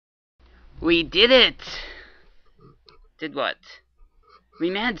We did it! Did what?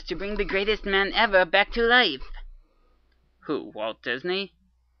 We managed to bring the greatest man ever back to life. Who, Walt Disney?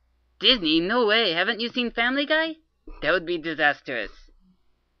 Disney? No way! Haven't you seen Family Guy? That would be disastrous.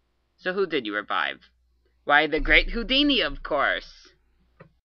 So who did you revive? Why, the great Houdini, of course.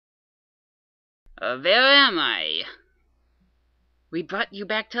 Where am I? We brought you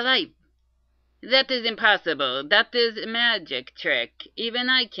back to life. That is impossible. That is a magic trick. Even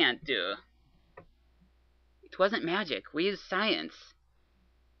I can't do. It wasn't magic. We used science.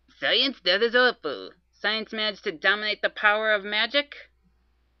 Science? That is awful. Science managed to dominate the power of magic?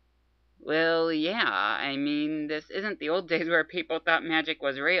 Well, yeah. I mean, this isn't the old days where people thought magic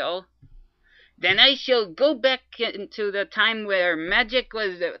was real. Then I shall go back into the time where magic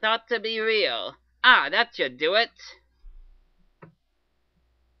was thought to be real. Ah, that should do it.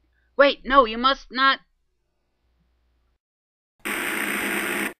 Wait, no, you must not.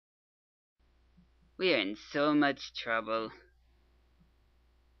 We are in so much trouble.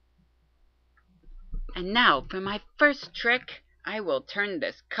 And now, for my first trick, I will turn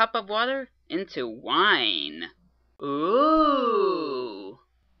this cup of water into wine. Ooh!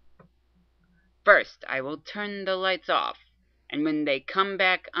 First, I will turn the lights off, and when they come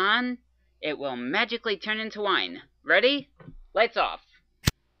back on, it will magically turn into wine. Ready? Lights off.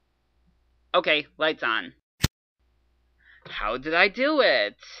 Okay, lights on. How did I do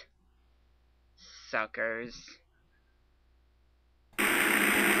it? Suckers.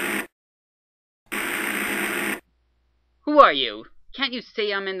 Who are you? Can't you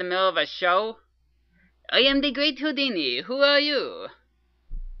see I'm in the middle of a show? I am the great Houdini. Who are you?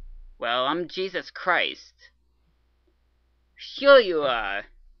 Well, I'm Jesus Christ. Sure you are.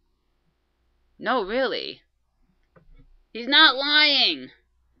 No, really. He's not lying.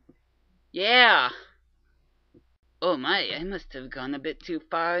 Yeah. Oh my, I must have gone a bit too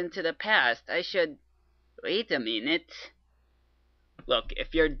far into the past. I should... Wait a minute. Look,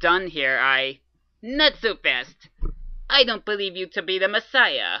 if you're done here, Not so fast. I don't believe you to be the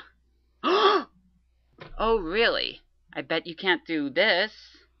Messiah. Oh, really? I bet you can't do this.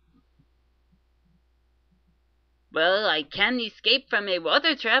 Well, I can escape from a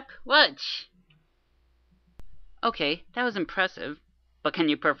water trap. Watch. Okay, that was impressive. But can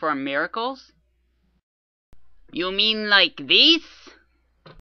you perform miracles? You mean like this?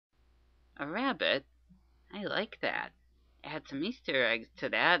 A rabbit? I like that. Add some Easter eggs to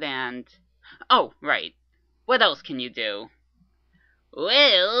that and... Oh, right. What else can you do?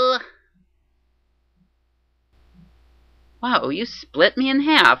 Well... Wow, you split me in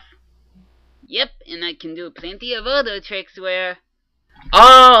half. Yep, and I can do plenty of other tricks where...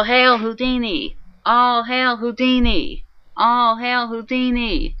 All hail Houdini! All hail Houdini! All hail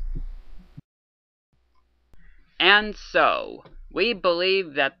Houdini! And so, we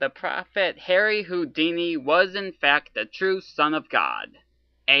believe that the prophet Harry Houdini was in fact the true Son of God.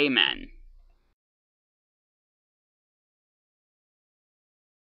 Amen.